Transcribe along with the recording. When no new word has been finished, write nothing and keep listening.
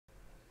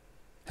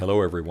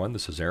Hello everyone,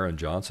 this is Aaron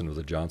Johnson with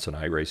the Johnson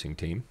iRacing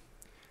team.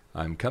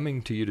 I'm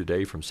coming to you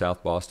today from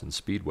South Boston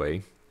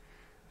Speedway.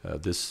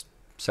 This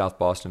South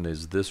Boston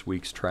is this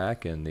week's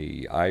track in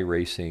the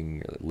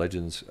iRacing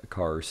Legends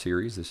Car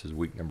Series. This is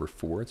week number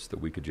 4. It's the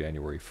week of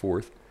January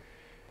 4th.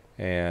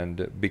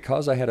 And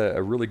because I had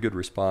a really good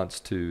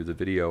response to the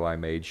video I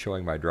made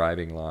showing my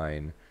driving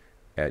line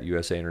at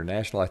USA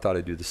International, I thought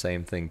I'd do the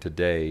same thing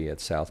today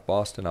at South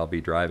Boston. I'll be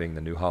driving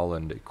the New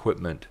Holland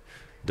Equipment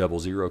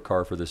 00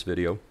 car for this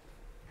video.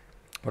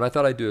 What I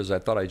thought I'd do is I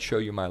thought I'd show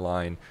you my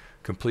line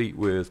complete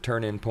with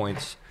turn-in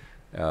points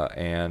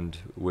and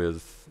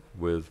with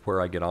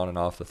where I get on and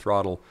off the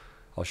throttle.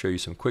 I'll show you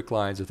some quick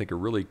lines. I think a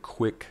really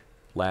quick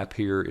lap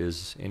here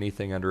is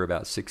anything under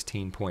about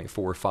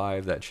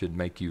 16.45. That should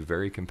make you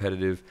very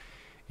competitive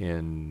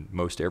in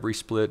most every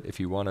split. If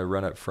you want to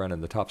run up front in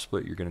the top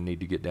split, you're going to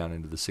need to get down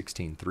into the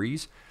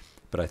 16.3s,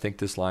 but I think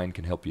this line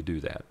can help you do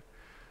that.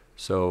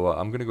 So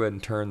I'm going to go ahead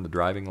and turn the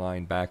driving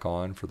line back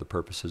on for the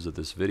purposes of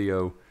this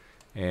video.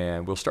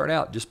 And we'll start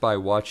out just by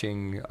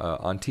watching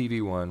on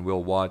TV1.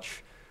 We'll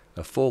watch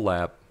a full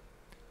lap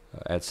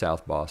at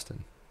South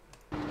Boston.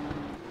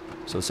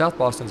 So South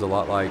Boston's a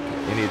lot like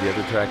any of the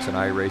other tracks in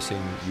iRacing.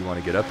 You want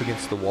to get up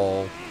against the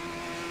wall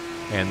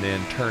and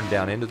then turn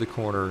down into the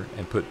corner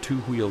and put two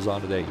wheels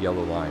onto that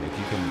yellow line. If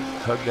you can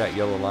hug that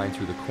yellow line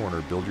through the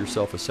corner, build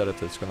yourself a setup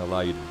that's going to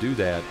allow you to do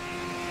that,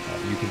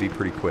 you can be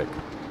pretty quick.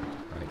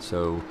 All right,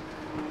 so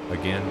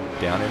again,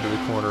 down into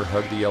the corner,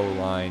 hug the yellow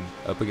line,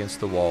 up against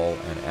the wall,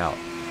 and out.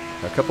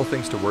 Now, a couple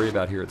things to worry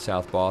about here at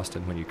South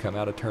Boston. When you come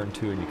out of turn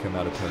 2 and you come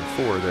out of turn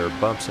 4, there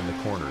are bumps in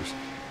the corners.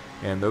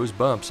 And those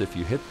bumps, if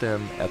you hit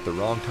them at the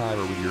wrong time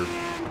or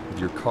with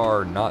your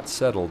car not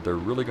settled, they're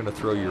really going to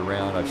throw you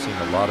around. I've seen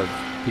a lot of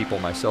people,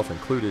 myself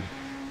included,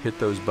 hit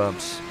those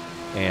bumps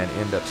and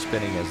end up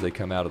spinning as they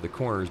come out of the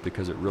corners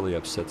because it really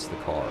upsets the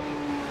car.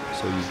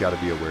 So you've got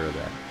to be aware of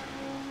that.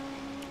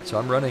 So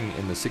I'm running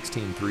in the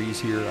 16.3s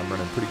here. I'm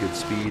running pretty good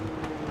speed,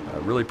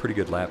 really pretty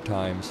good lap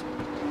times,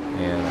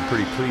 and I'm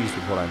pretty pleased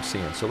with what I'm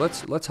seeing. So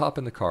let's hop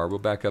in the car. We'll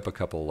back up a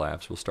couple of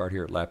laps. We'll start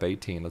here at lap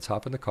 18. Let's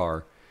hop in the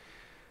car,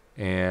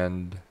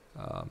 and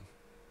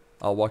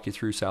I'll walk you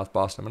through South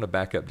Boston. I'm going to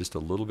back up just a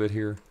little bit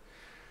here.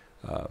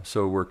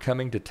 So we're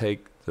coming to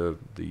take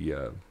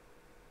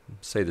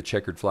say the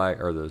checkered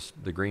flag or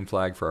the green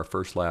flag for our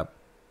first lap,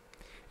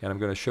 and I'm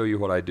going to show you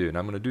what I do. And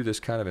I'm going to do this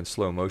kind of in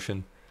slow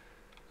motion.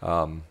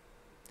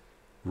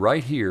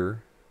 Right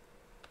here,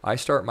 I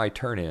start my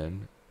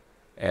turn-in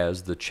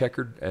as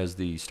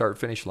the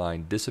start-finish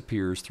line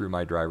disappears through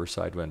my driver's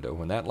side window.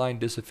 When that line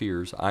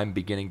disappears, I'm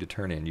beginning to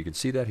turn in. You can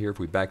see that here. If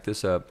we back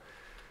this up,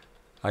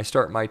 I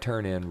start my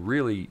turn-in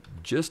really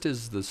just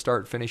as the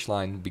start-finish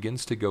line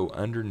begins to go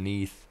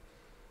underneath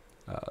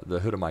the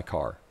hood of my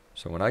car.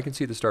 So when I can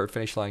see the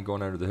start-finish line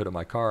going under the hood of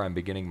my car, I'm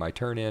beginning my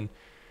turn-in.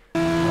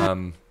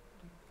 I'm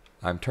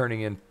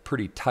turning in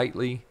pretty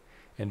tightly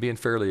and being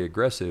fairly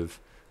aggressive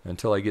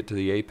until I get to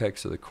the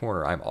apex of the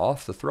corner. I'm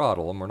off the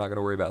throttle, and we're not going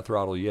to worry about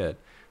throttle yet.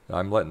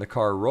 I'm letting the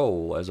car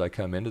roll as I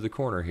come into the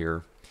corner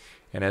here,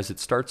 and as it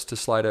starts to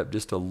slide up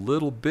just a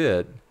little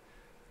bit,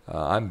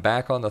 I'm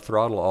back on the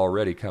throttle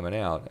already coming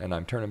out, and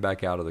I'm turning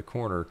back out of the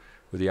corner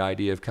with the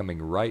idea of coming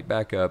right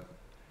back up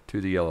to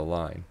the yellow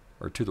line,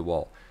 or to the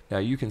wall. Now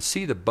you can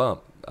see the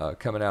bump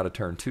coming out of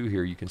turn 2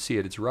 here. You can see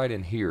it. It's right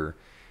in here.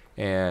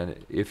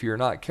 And if you're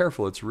not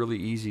careful, it's really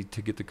easy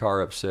to get the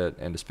car upset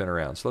and to spin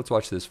around. So let's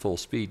watch this full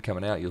speed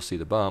coming out. You'll see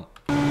the bump.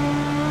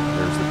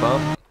 There's the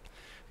bump. And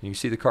you can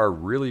see the car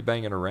really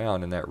banging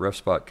around in that rough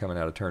spot coming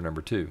out of turn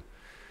number 2.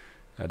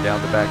 Now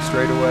down the back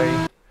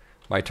straightaway.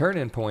 My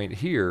turn-in point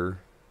here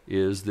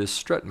is this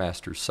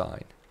Strutmaster's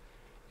sign.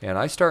 And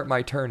I start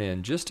my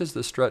turn-in just as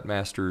the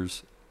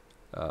Strutmaster's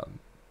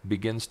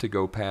begins to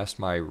go past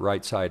my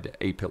right side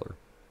A-pillar.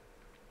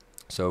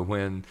 So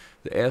when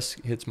the S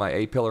hits my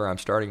A-pillar, I'm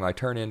starting my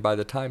turn-in. By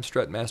the time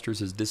Strutmasters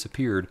has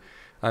disappeared,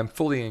 I'm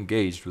fully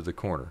engaged with the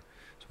corner.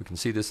 So we can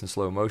see this in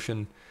slow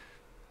motion.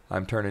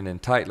 I'm turning in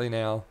tightly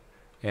now,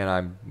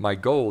 and my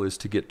goal is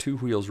to get two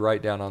wheels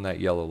right down on that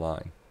yellow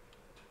line.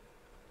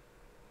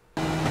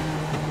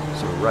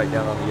 So right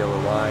down on the yellow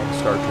line,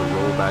 start to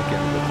roll back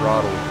into the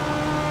throttle,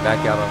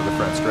 back out onto the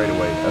front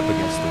straightaway, up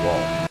against the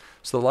wall.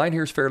 So the line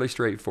here is fairly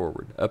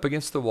straightforward. Up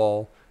against the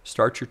wall,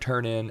 start your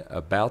turn-in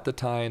about the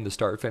time the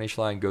start-finish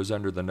line goes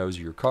under the nose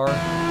of your car.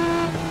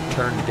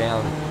 Turn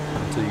down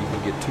until you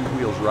can get two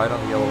wheels right on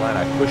the yellow line.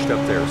 I pushed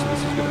up there, so this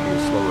is going to be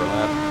a slower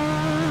lap.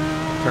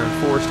 Turn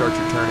 4, start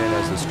your turn-in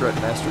as the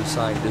Strutmaster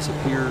sign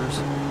disappears.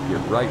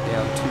 Get right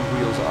down two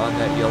wheels on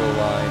that yellow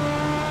line.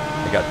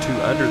 I got two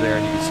under there,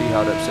 and you can see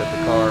how it upset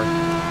the car.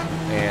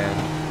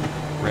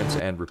 And rinse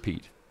and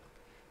repeat.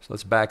 So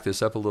let's back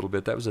this up a little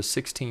bit. That was a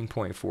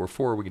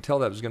 16.44. We can tell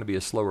that was going to be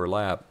a slower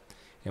lap,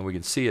 and we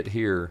can see it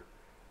here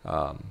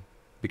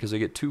because I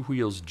get two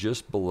wheels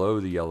just below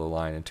the yellow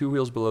line, and two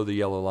wheels below the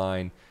yellow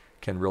line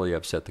can really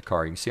upset the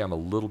car. You can see I'm a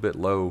little bit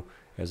low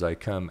as I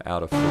come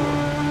out of 4,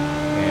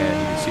 and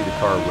you can see the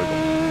car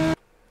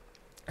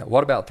wiggle.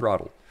 What about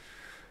throttle?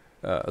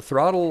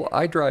 Throttle,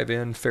 I drive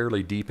in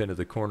fairly deep into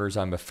the corners.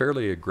 I'm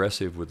fairly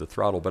aggressive with the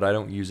throttle, but I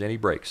don't use any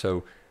brake.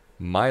 So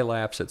my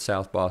laps at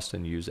South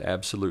Boston use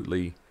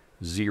absolutely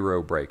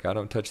zero brake. I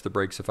don't touch the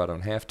brakes if I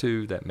don't have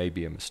to. That may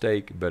be a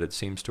mistake, but it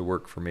seems to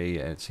work for me,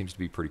 and it seems to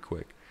be pretty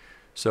quick.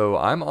 So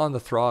I'm on the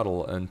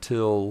throttle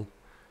until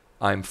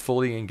I'm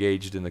fully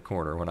engaged in the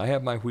corner. When I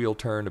have my wheel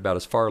turned about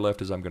as far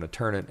left as I'm going to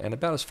turn it, and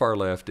about as far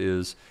left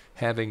is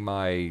having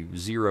my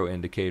zero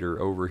indicator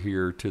over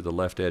here to the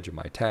left edge of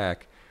my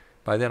tack,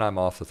 by then I'm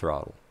off the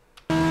throttle.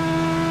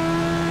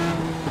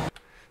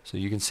 So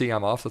you can see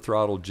I'm off the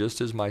throttle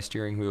just as my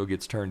steering wheel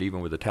gets turned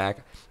even with the tack.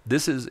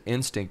 This is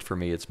instinct for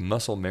me. It's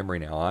muscle memory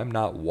now. I'm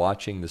not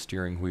watching the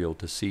steering wheel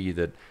to see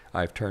that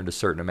I've turned a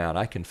certain amount.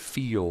 I can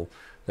feel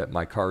that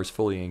my car is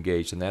fully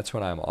engaged, and that's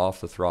when I'm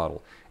off the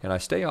throttle. And I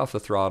stay off the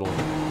throttle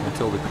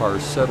until the car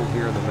is settled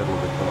here in the middle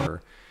of the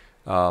corner.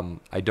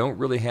 I don't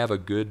really have a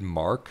good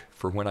mark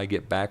for when I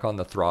get back on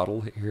the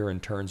throttle here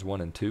in turns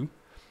 1 and 2.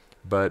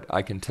 But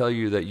I can tell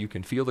you that you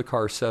can feel the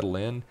car settle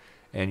in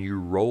and you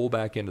roll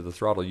back into the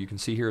throttle. You can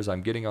see here as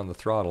I'm getting on the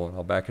throttle, and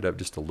I'll back it up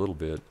just a little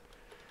bit,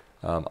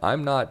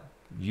 I'm not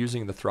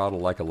using the throttle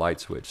like a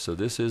light switch. So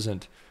this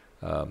isn't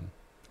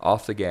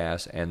off the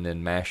gas and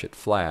then mash it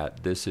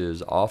flat. This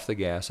is off the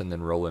gas and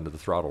then roll into the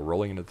throttle.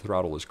 Rolling into the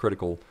throttle is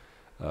critical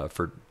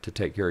to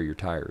take care of your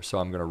tires. So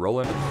I'm going to roll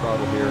into the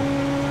throttle here,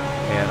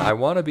 and I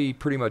want to be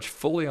pretty much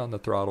fully on the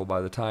throttle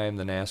by the time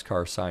the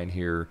NASCAR sign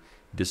here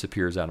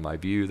disappears out of my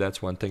view.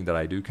 That's one thing that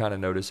I do kind of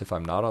notice. If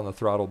I'm not on the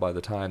throttle by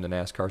the time the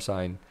NASCAR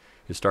sign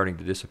is starting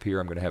to disappear,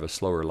 I'm going to have a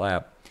slower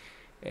lap.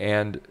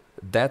 And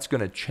that's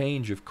going to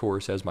change, of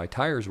course, as my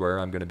tires wear.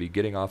 I'm going to be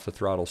getting off the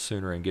throttle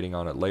sooner and getting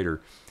on it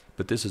later.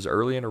 But this is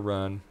early in a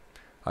run.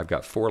 I've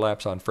got 4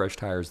 laps on fresh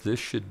tires.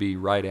 This should be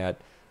right at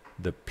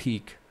the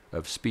peak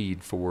of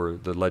speed for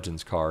the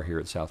Legends car here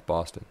at South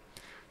Boston.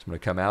 So I'm going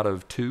to come out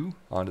of 2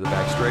 onto the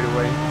back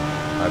straightaway.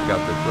 I've got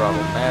the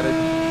throttle matted.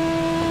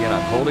 Again,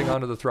 I'm holding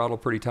onto the throttle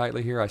pretty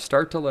tightly here. I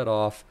start to let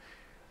off.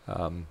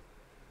 The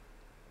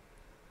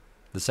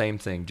same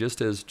thing,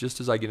 just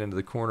as I get into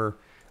the corner.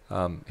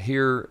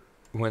 Here,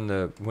 when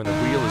the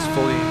wheel is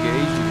fully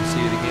engaged, you can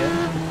see it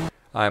again.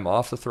 I'm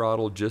off the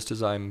throttle just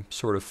as I'm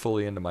sort of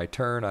fully into my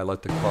turn. I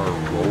let the car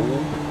roll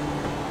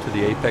to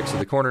the apex of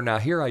the corner. Now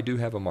here I do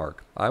have a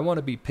mark. I want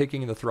to be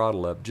picking the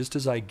throttle up just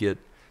as I get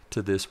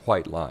to this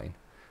white line.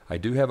 I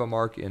do have a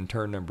mark in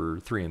turn number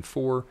 3 and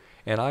 4,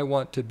 and I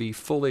want to be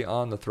fully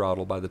on the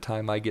throttle by the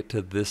time I get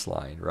to this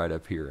line right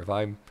up here. If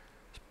I'm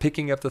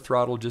picking up the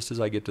throttle just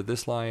as I get to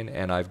this line,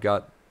 and I've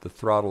got the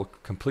throttle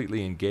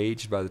completely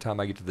engaged by the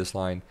time I get to this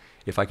line,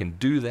 if I can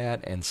do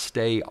that and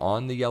stay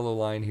on the yellow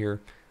line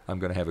here, I'm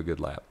going to have a good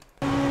lap.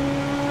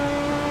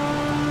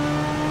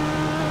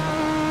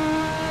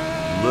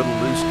 Little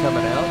loose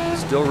coming out.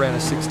 Still ran a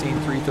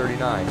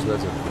 16.339, so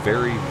that's a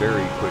very,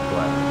 very quick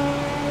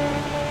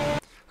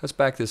lap. Let's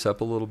back this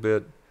up a little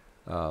bit.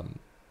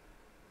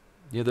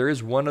 There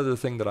is one other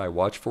thing that I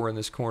watch for in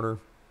this corner.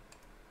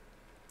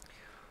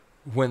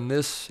 When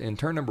this, in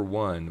turn number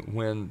 1,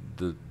 when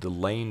the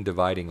lane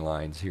dividing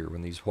lines here,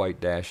 when these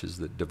white dashes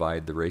that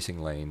divide the racing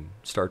lane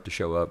start to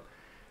show up,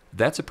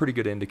 that's a pretty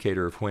good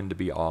indicator of when to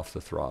be off the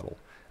throttle.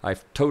 I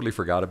totally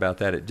forgot about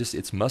that.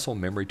 It's muscle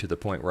memory to the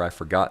point where I've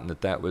forgotten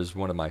that was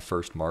one of my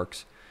first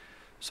marks.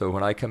 So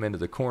when I come into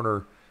the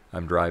corner,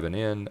 I'm driving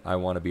in, I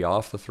want to be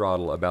off the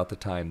throttle about the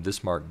time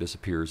this mark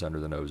disappears under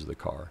the nose of the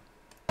car.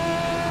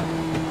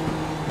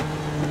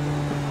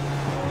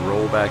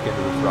 Roll back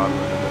into the throttle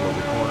in the middle of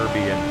the corner,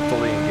 being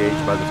fully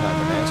engaged by the time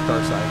the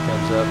NASCAR sign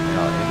comes up.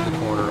 Now into the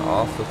corner,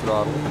 off the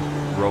throttle,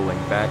 rolling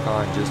back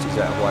on just as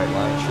that white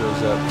line shows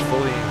up,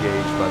 fully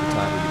engaged by the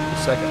time we get to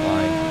the second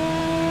line,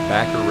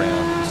 back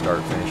around to the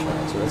start-finish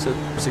line. So that's a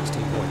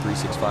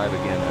 16.365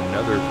 again,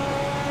 another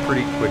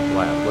pretty quick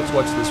lap. Let's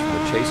watch this from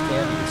the chase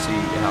cam. You can see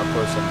how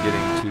close I'm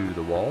getting to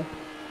the wall.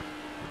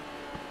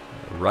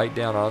 Right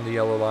down on the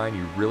yellow line.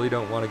 You really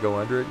don't want to go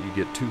under it. You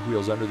get 2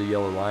 wheels under the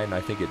yellow line, and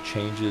I think it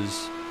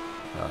changes.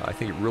 I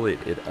think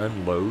it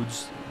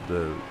unloads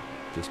the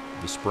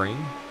spring,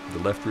 the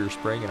left rear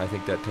spring, and I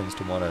think that tends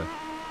to want to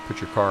put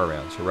your car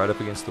around. So right up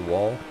against the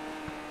wall,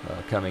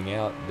 coming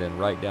out, then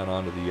right down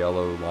onto the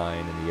yellow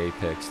line in the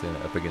apex, then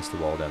up against the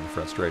wall down the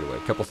front straightaway.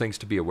 A couple things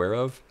to be aware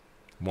of.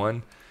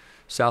 One,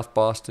 South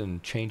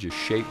Boston changes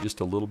shape just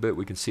a little bit.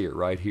 We can see it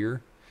right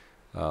here.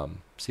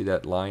 See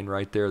that line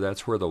right there?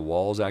 That's where the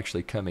wall's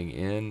actually coming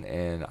in,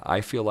 and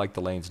I feel like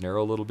the lane's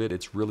narrow a little bit.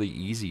 It's really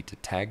easy to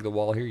tag the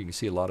wall here. You can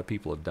see a lot of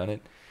people have done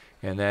it,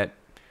 and that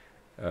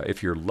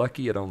if you're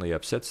lucky, it only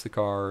upsets the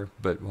car,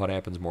 but what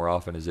happens more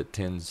often is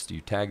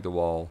you tag the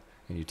wall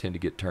and you tend to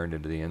get turned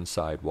into the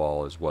inside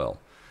wall as well,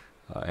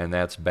 and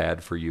that's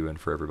bad for you and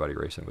for everybody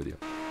racing with you.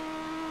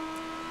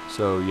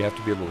 So you have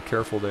to be a little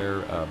careful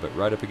there, but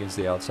right up against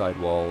the outside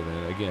wall, and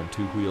then again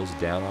 2 wheels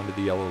down onto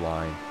the yellow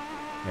line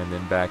and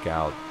then back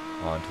out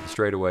onto the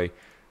straightaway.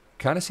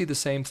 Kind of see the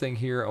same thing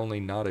here,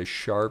 only not as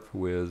sharp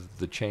with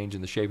the change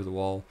in the shape of the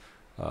wall,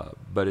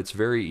 but it's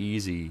very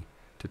easy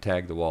to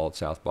tag the wall at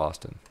South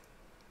Boston.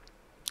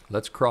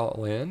 Let's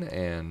crawl in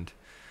and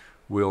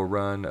We'll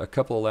run a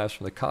couple of laps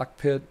from the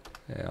cockpit.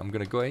 I'm going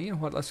to go ahead, you know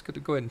what, let's go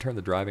ahead and turn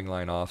the driving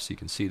line off so you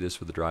can see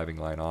this with the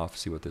driving line off,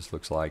 see what this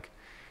looks like.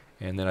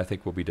 And then I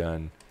think we'll be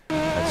done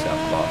at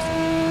South Boston.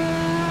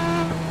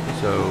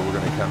 So we're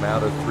going to come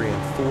out of 3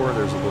 and 4.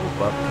 There's a little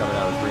bump coming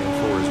out of 3 and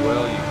 4 as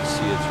well. You can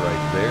see it's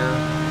right there.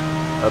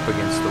 Up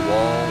against the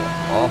wall,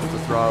 off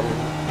the throttle.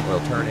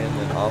 Well, turn in,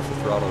 then off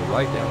the throttle,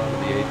 right down onto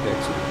the apex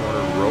of the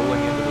corner,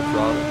 rolling into the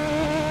throttle.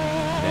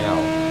 Now,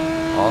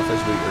 off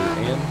as we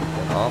are in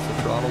and off the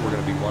throttle, we're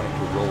going to be wanting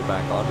to roll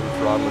back onto the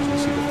throttle as we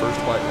see the first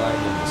white line,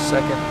 then the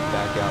second,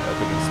 back out up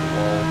against the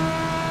wall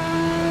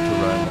to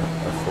run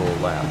a full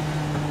lap.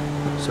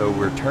 So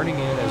we're turning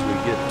in as we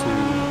get to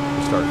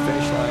the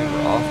start-finish line.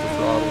 We're off the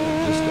throttle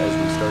just as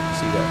we start to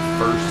see that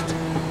first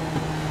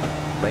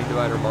lane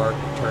divider mark,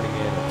 turning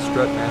in at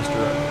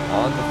Strutmaster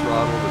on the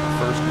throttle with the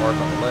first mark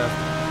on the left,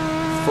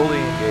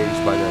 fully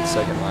engaged by that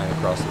second line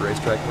across the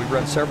racetrack. We've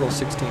run several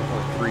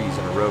 16.3s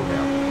in a row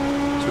now.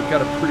 So we've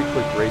got a pretty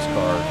quick race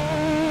car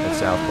at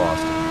South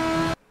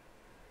Boston.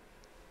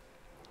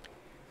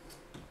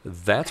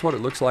 That's what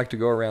it looks like to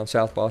go around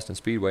South Boston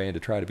Speedway and to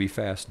try to be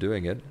fast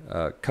doing it.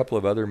 A couple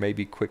of other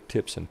maybe quick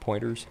tips and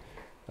pointers.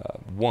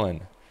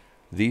 One,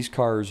 these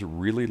cars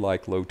really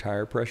like low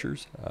tire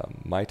pressures.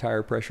 My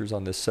tire pressures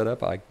on this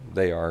setup,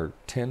 they are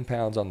 10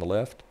 pounds on the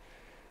left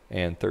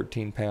and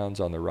 13 pounds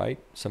on the right.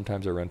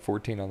 Sometimes I run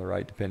 14 on the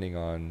right depending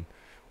on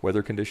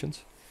weather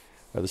conditions.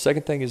 The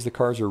second thing is the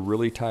cars are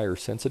really tire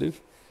sensitive.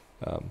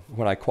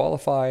 When I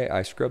qualify,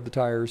 I scrub the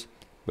tires,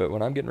 but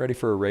when I'm getting ready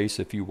for a race,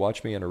 if you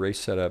watch me in a race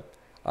setup,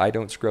 I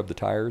don't scrub the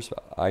tires.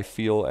 I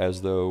feel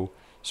as though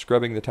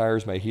scrubbing the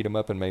tires may heat them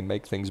up and may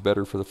make things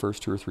better for the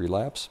first 2 or 3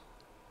 laps.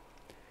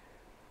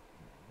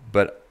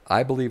 But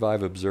I believe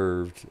I've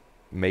observed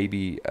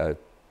maybe a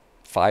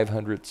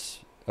 0.05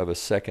 of a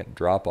second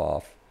drop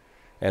off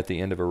at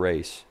the end of a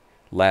race,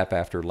 lap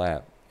after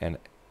lap, and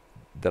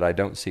that I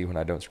don't see when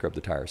I don't scrub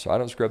the tires. So I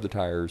don't scrub the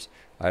tires.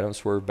 I don't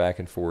swerve back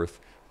and forth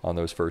on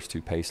those first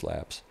 2 pace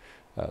laps.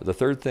 The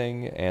third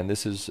thing, and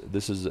this is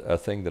a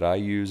thing that I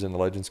use in the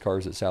Legends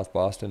cars at South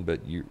Boston, but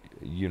you're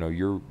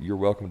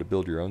welcome to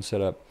build your own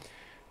setup.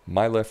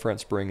 My left front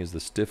spring is the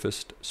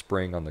stiffest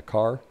spring on the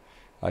car.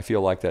 I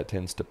feel like that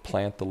tends to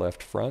plant the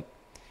left front,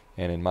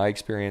 and in my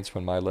experience,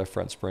 when my left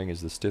front spring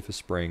is the stiffest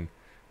spring,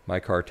 my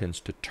car tends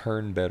to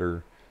turn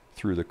better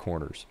through the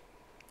corners.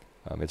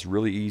 It's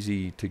really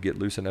easy to get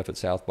loose enough at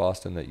South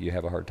Boston that you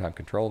have a hard time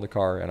controlling the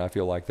car, and I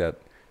feel like that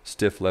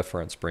stiff left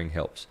front spring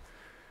helps.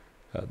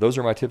 Those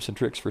are my tips and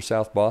tricks for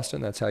South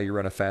Boston. That's how you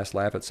run a fast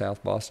lap at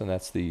South Boston.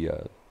 That's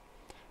the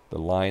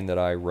line that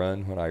I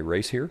run when I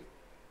race here.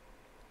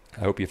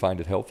 I hope you find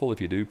it helpful. If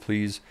you do,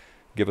 please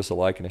give us a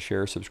like and a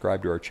share.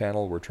 Subscribe to our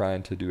channel. We're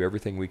trying to do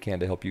everything we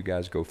can to help you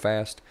guys go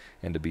fast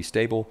and to be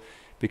stable,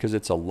 because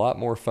it's a lot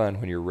more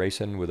fun when you're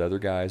racing with other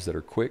guys that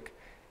are quick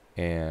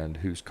and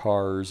whose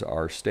cars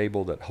are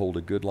stable, that hold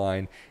a good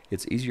line.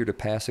 It's easier to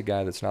pass a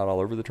guy that's not all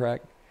over the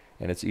track,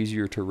 and it's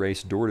easier to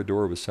race door to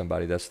door with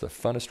somebody. That's the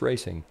funnest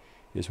racing,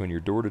 is when you're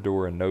door to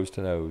door and nose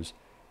to nose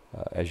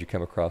as you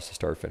come across the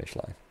start finish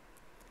line.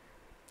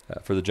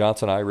 For the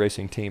Johnson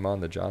iRacing team on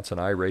the Johnson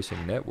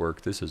iRacing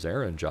Network, this is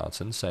Aaron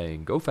Johnson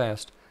saying, go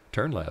fast,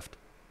 turn left,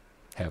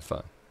 have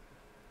fun.